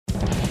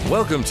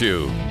Welcome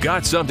to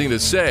Got Something to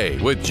Say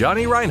with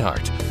Johnny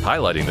Reinhardt,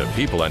 highlighting the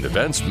people and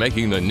events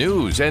making the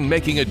news and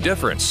making a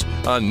difference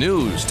on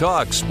News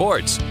Talk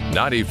Sports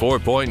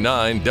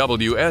 94.9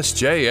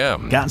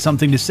 WSJM. Got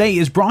Something to Say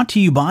is brought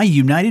to you by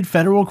United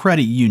Federal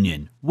Credit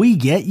Union. We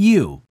get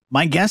you.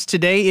 My guest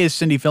today is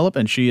Cindy Phillip,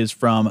 and she is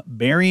from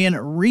Berrien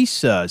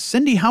RESA.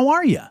 Cindy, how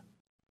are you?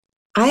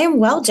 I am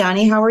well,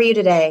 Johnny. How are you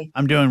today?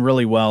 I'm doing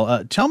really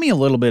well. Tell me a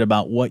little bit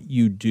about what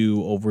you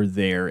do over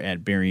there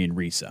at Berrien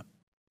RESA.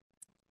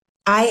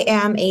 I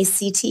am a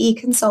CTE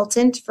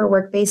consultant for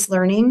work-based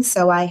learning,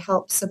 so I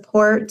help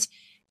support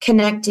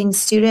connecting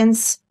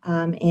students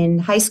in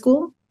high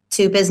school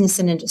to business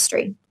and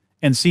industry.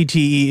 And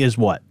CTE is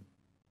what?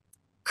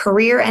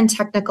 Career and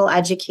technical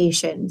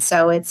education.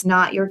 So it's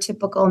not your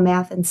typical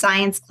math and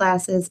science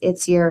classes.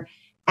 It's your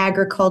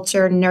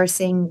agriculture,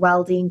 nursing,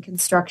 welding,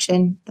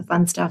 construction, the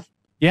fun stuff.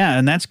 Yeah,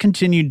 and that's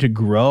continued to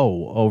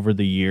grow over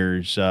the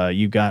years.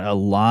 You've got a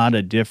lot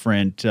of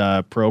different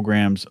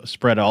programs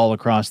spread all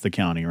across the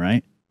county,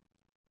 right?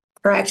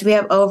 Correct. We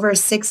have over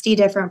 60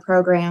 different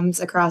programs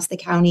across the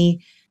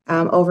county,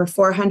 over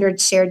 400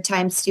 shared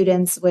time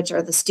students, which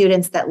are the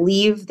students that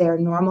leave their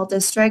normal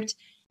district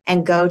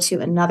and go to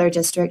another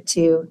district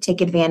to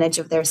take advantage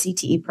of their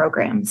CTE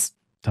programs.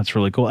 That's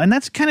really cool. And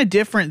that's kind of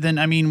different than,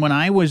 when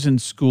I was in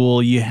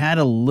school, you had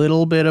a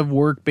little bit of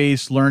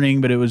work-based learning,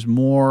 but it was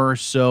more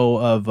so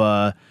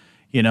of,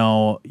 you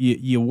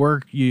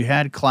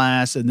had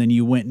class and then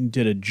you went and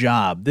did a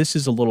job. This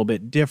is a little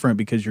bit different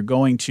because you're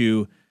going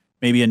to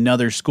maybe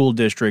another school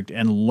district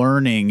and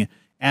learning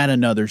at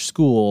another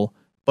school,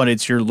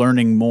 but you're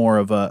learning more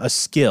of a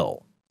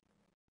skill.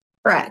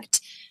 Correct.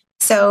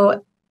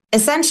 So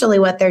essentially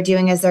what they're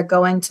doing is they're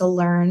going to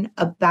learn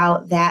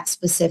about that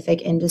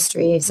specific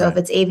industry. So Right. If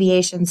it's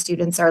aviation,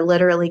 students are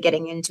literally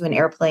getting into an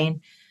airplane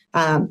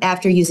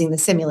after using the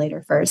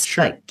simulator first,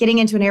 Sure. but getting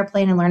into an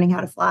airplane and learning how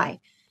to fly.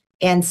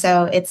 And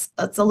so it's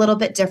a little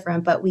bit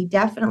different, but we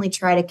definitely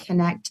try to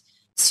connect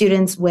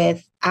students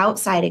with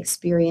outside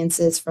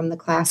experiences from the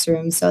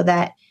classroom so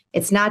that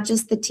it's not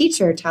just the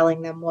teacher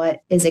telling them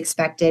what is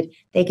expected.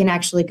 They can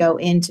actually go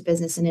into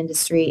business and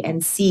industry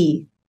and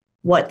see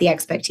what the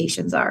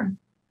expectations are.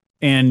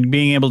 And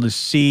being able to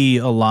see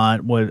a lot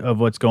of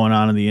what's going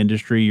on in the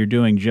industry, you're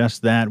doing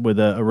just that with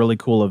a really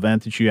cool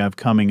event that you have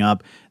coming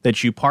up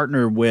that you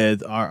partner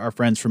with our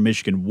friends from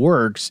Michigan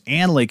Works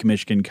and Lake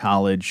Michigan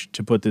College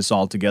to put this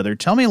all together.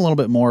 Tell me a little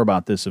bit more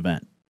about this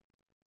event.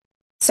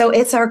 So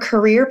it's our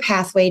Career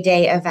Pathway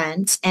Day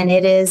event, and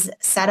it is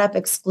set up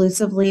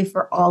exclusively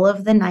for all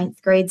of the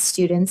ninth grade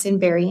students in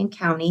Berrien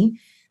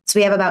County. So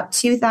we have about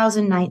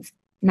 2,000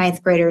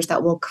 ninth graders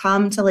that will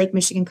come to Lake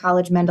Michigan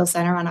College Mendel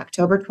Center on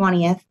October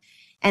 20th.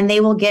 And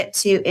they will get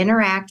to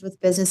interact with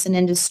business and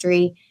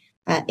industry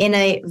in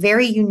a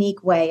very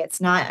unique way. It's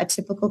not a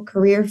typical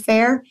career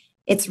fair.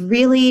 It's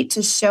really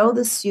to show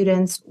the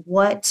students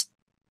what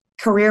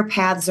career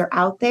paths are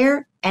out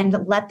there and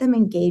let them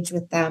engage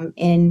with them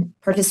in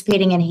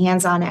participating in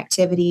hands-on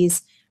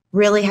activities,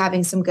 really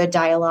having some good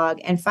dialogue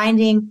and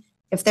finding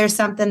if there's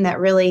something that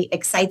really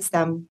excites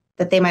them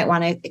that they might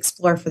want to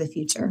explore for the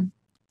future.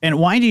 And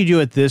why do you do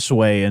it this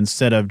way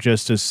instead of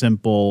just a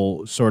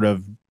simple sort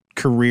of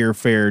career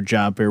fair,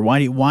 job fair?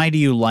 Why do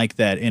you like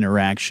that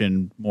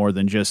interaction more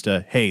than just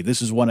hey,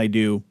 this is what I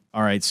do.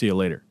 All right, see you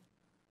later.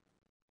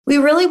 We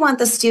really want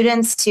the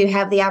students to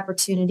have the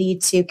opportunity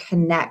to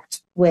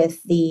connect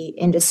with the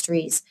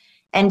industries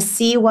and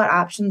see what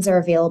options are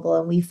available.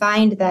 And we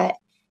find that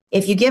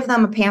if you give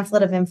them a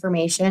pamphlet of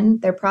information,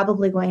 they're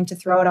probably going to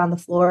throw it on the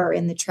floor or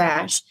in the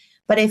trash.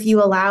 But if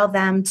you allow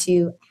them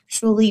to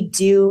actually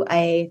do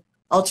a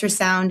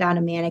ultrasound on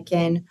a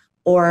mannequin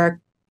or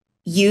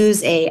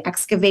use a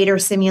excavator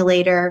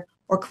simulator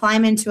or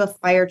climb into a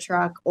fire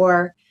truck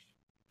or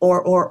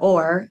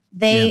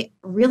they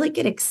really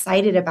get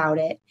excited about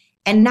it.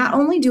 And not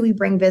only do we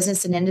bring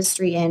business and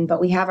industry in,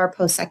 but we have our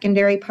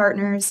post-secondary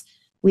partners.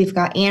 We've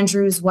got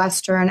Andrews,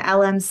 Western,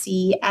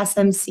 LMC,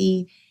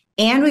 SMC,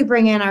 and we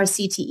bring in our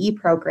CTE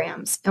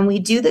programs. And we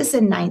do this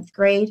in ninth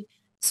grade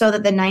so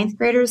that the ninth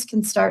graders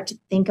can start to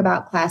think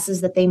about classes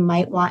that they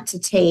might want to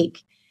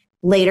take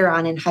later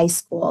on in high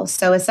school.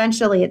 So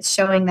essentially it's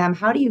showing them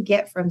how do you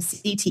get from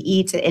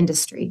CTE to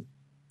industry.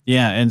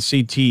 Yeah, and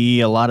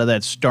CTE, a lot of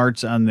that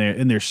starts in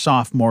their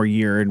sophomore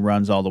year and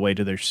runs all the way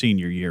to their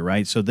senior year,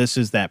 right? So this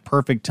is that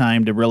perfect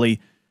time to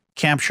really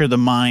capture the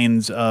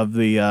minds of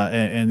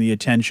and the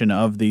attention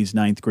of these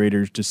ninth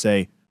graders to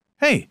say,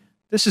 hey,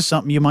 this is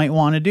something you might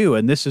want to do,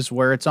 and this is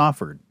where it's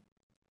offered.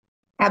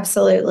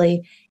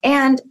 Absolutely.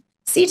 And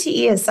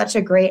CTE is such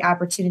a great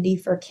opportunity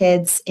for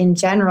kids in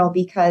general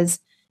because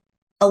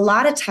a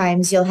lot of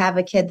times you'll have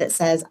a kid that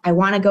says, I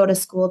want to go to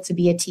school to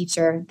be a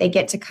teacher. They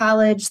get to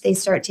college, they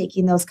start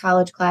taking those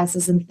college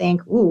classes and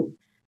think, ooh,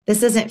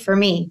 this isn't for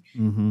me.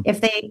 Mm-hmm. If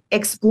they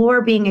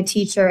explore being a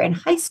teacher in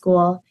high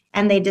school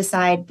and they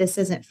decide this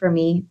isn't for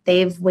me,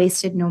 they've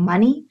wasted no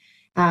money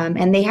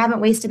and they haven't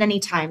wasted any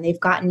time. They've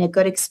gotten a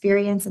good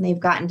experience and they've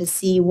gotten to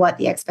see what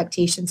the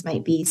expectations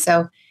might be.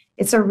 So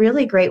it's a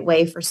really great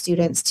way for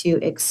students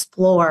to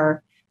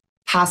explore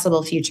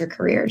possible future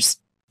careers.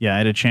 Yeah, I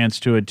had a chance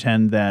to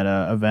attend that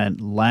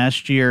event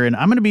last year, and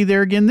I'm going to be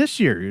there again this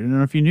year. I don't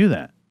know if you knew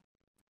that.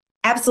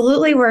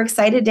 Absolutely. We're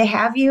excited to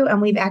have you.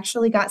 And we've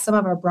actually got some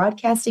of our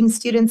broadcasting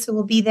students who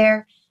will be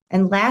there.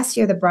 And last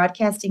year, the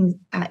broadcasting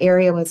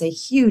area was a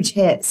huge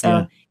hit.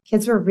 So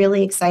kids were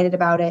really excited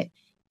about it.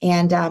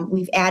 And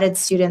we've added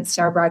students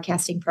to our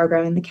broadcasting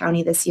program in the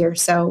county this year.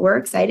 So we're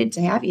excited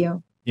to have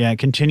you. Yeah, it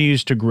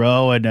continues to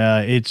grow. And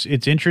it's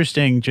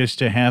interesting just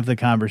to have the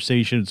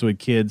conversations with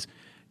kids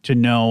to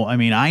know. I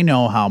mean, I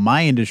know how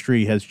my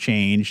industry has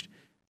changed,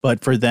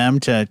 but for them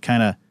to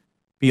kind of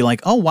be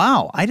like, oh,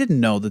 wow, I didn't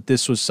know that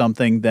this was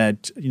something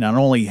that not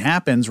only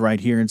happens right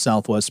here in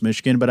Southwest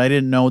Michigan, but I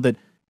didn't know that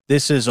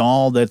this is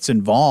all that's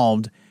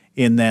involved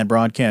in that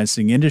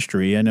broadcasting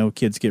industry. I know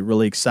kids get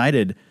really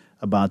excited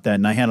about that.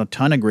 And I had a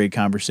ton of great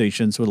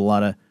conversations with a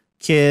lot of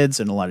kids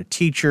and a lot of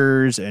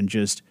teachers, and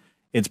just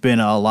it's been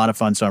a lot of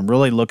fun. So I'm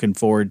really looking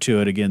forward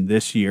to it again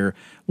this year.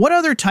 What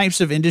other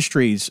types of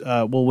industries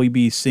will we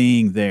be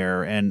seeing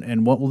there,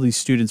 and what will these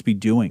students be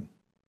doing?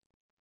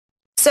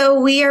 So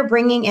we are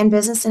bringing in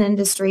business and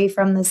industry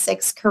from the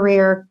 6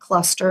 career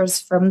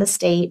clusters from the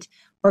state.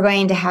 We're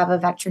going to have a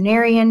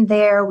veterinarian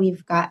there.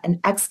 We've got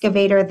an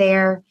excavator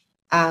there.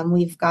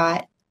 We've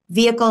got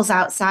vehicles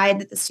outside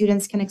that the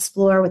students can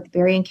explore with the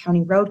Berrien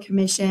County Road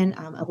Commission,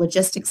 a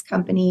logistics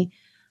company.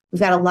 We've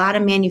got a lot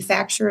of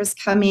manufacturers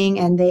coming,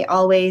 and they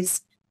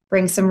always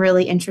bring some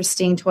really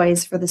interesting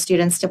toys for the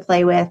students to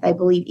play with. I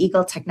believe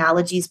Eagle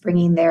Technologies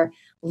bringing their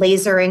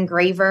laser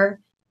engraver,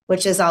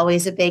 which is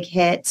always a big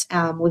hit.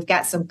 We've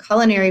got some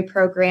culinary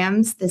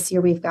programs. This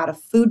year we've got a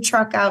food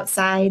truck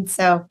outside.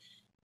 So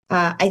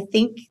I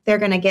think they're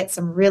going to get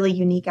some really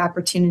unique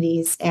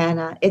opportunities,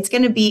 and it's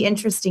going to be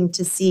interesting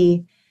to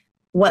see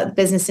what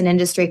business and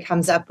industry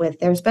comes up with.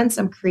 There's been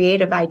some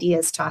creative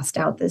ideas tossed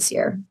out this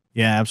year.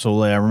 Yeah,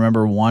 absolutely. I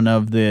remember one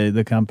of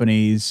the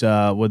companies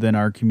within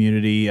our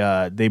community,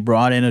 they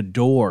brought in a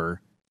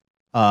door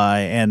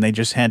and they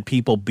just had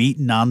people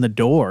beating on the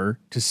door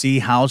to see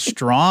how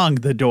strong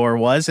the door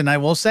was. And I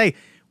will say,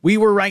 we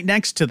were right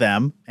next to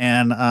them.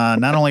 And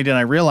not only did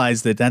I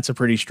realize that that's a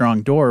pretty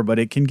strong door, but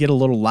it can get a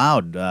little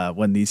loud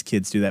when these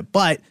kids do that.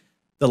 But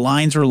the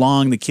lines were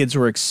long, the kids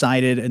were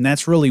excited, and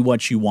that's really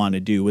what you want to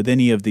do with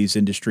any of these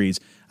industries.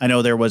 I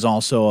know there was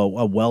also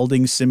a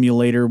welding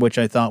simulator, which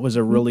I thought was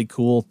a really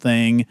cool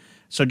thing.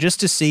 So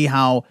just to see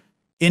how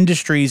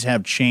industries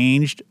have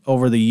changed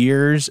over the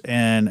years,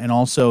 and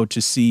also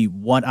to see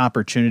what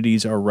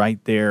opportunities are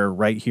right there,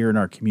 right here in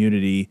our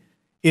community,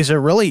 is a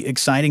really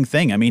exciting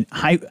thing. I mean,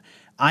 I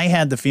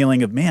had the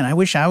feeling of, man, I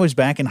wish I was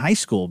back in high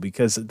school,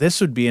 because this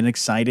would be an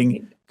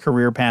exciting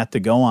career path to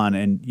go on.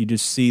 And you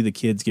just see the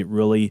kids get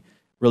really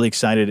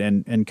excited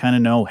and kind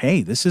of know,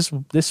 hey,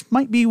 this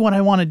might be what I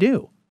want to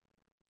do.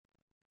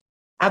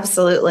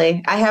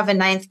 Absolutely. I have a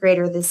 9th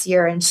grader this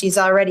year, and she's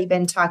already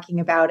been talking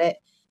about it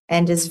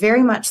and is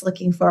very much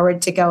looking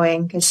forward to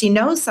going, because she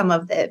knows some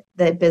of the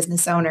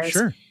business owners.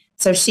 Sure.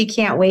 So she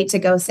can't wait to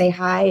go say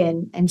hi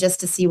and just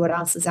to see what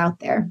else is out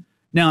there.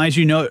 Now, as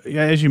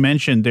you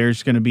mentioned,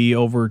 there's going to be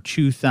over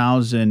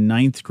 2,000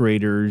 9th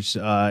graders,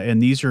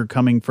 and these are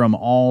coming from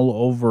all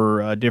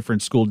over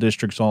different school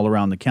districts all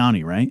around the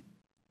county, right?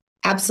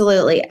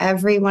 Absolutely.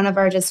 Every one of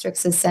our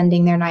districts is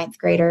sending their 9th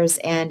graders,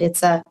 and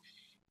it's a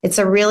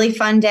really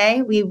fun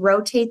day. We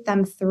rotate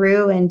them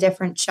through in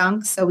different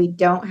chunks, so we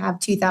don't have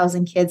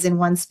 2,000 kids in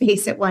one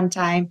space at one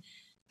time.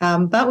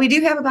 But we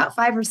do have about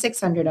 500 or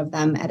 600 of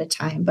them at a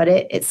time, but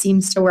it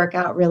seems to work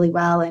out really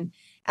well. And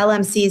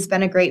LMC has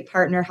been a great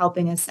partner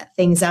helping us set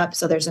things up,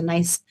 so there's a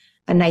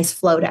nice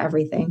flow to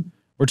everything.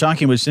 We're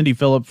talking with Cindy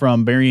Phillip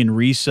from Berrien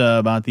RESA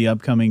about the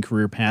upcoming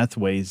Career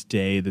Pathways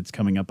Day that's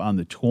coming up on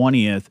the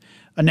 20th.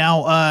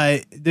 Now,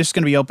 this is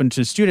going to be open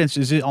to students.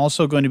 Is it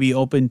also going to be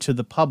open to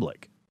the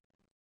public?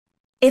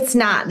 It's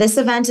not. This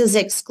event is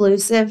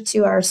exclusive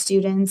to our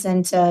students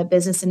and to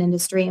business and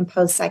industry and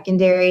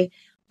post-secondary,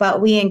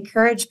 but we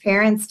encourage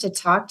parents to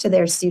talk to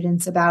their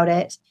students about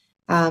it,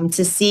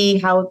 to see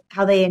how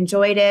they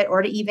enjoyed it,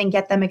 or to even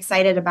get them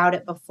excited about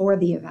it before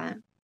the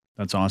event.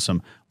 That's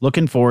awesome.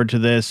 Looking forward to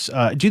this.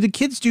 Do the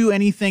kids do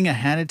anything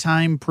ahead of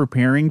time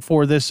preparing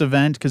for this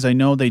event? Because I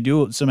know they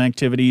do some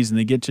activities and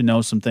they get to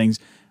know some things,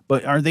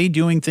 but are they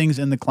doing things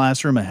in the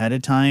classroom ahead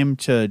of time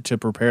to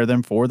prepare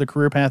them for the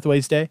Career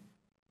Pathways Day?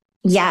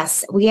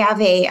 Yes, we have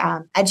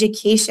a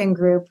education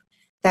group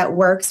that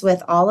works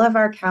with all of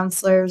our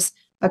counselors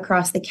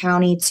across the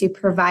county to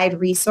provide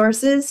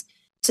resources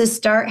to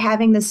start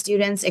having the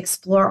students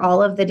explore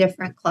all of the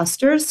different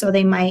clusters. So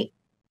they might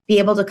be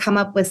able to come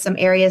up with some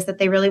areas that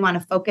they really want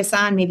to focus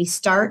on, maybe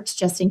start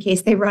just in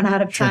case they run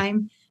out of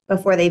time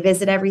before they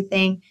visit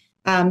everything.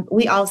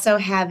 We also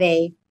have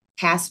a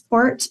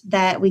passport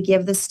that we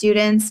give the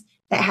students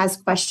that has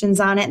questions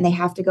on it, and they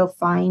have to go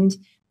find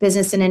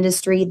business and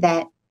industry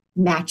that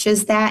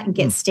matches that and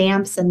get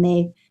stamps, and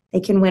they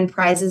can win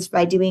prizes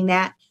by doing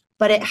that.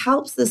 But it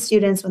helps the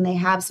students when they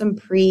have some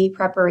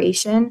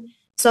pre-preparation,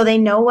 so they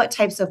know what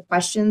types of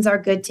questions are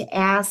good to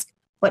ask,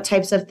 what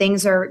types of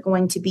things are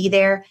going to be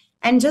there.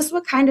 and just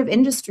what kind of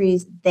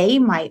industries they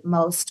might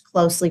most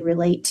closely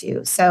relate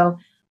to. So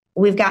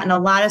we've gotten a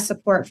lot of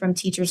support from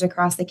teachers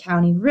across the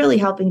county, really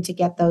helping to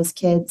get those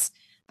kids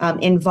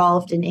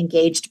involved and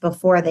engaged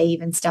before they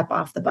even step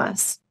off the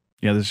bus.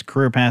 Yeah, this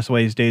Career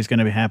Pathways Day is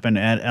going to happen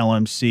at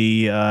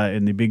LMC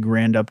in the big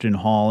Grand Upton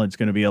Hall. It's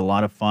going to be a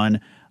lot of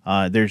fun.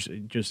 There's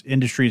just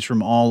industries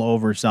from all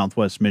over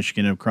Southwest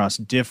Michigan across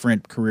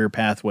different career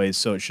pathways,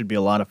 so it should be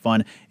a lot of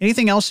fun.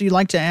 Anything else you'd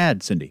like to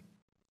add, Cindy?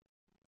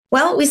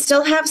 Well, we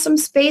still have some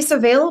space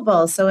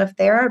available. So if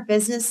there are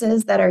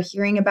businesses that are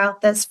hearing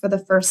about this for the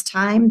first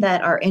time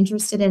that are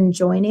interested in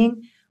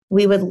joining,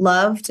 we would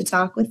love to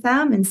talk with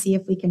them and see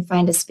if we can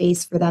find a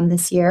space for them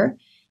this year.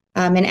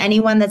 And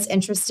anyone that's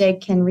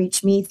interested can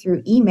reach me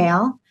through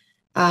email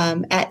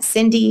at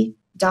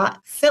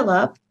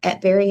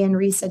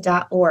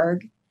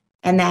cindy.phillip@berryandrisa.org.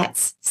 And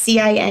that's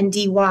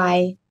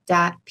cindy.philip.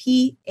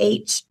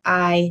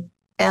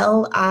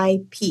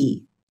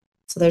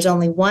 So there's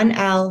only one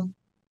L,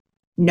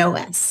 no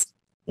S.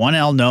 One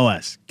L, no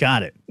S.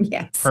 Got it.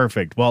 Yes.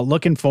 Perfect. Well,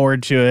 looking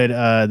forward to it.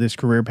 This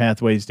Career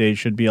Pathways Day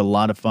should be a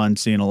lot of fun,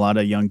 seeing a lot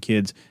of young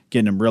kids,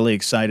 getting them really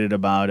excited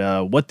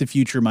about what the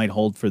future might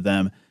hold for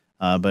them.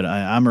 But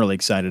I'm really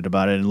excited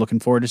about it and looking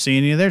forward to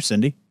seeing you there,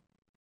 Cindy.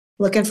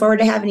 Looking forward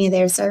to having you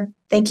there, sir.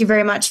 Thank you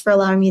very much for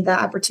allowing me the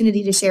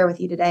opportunity to share with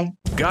you today.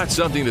 Got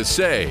something to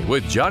say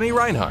with Johnny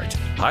Reinhardt,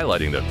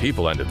 highlighting the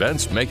people and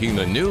events making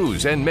the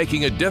news and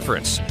making a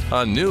difference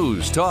on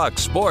News Talk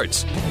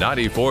Sports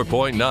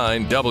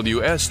 94.9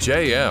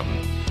 WSJM.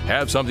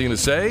 Have something to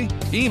say?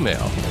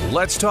 Email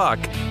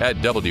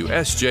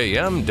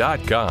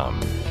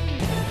letstalk@WSJM.com.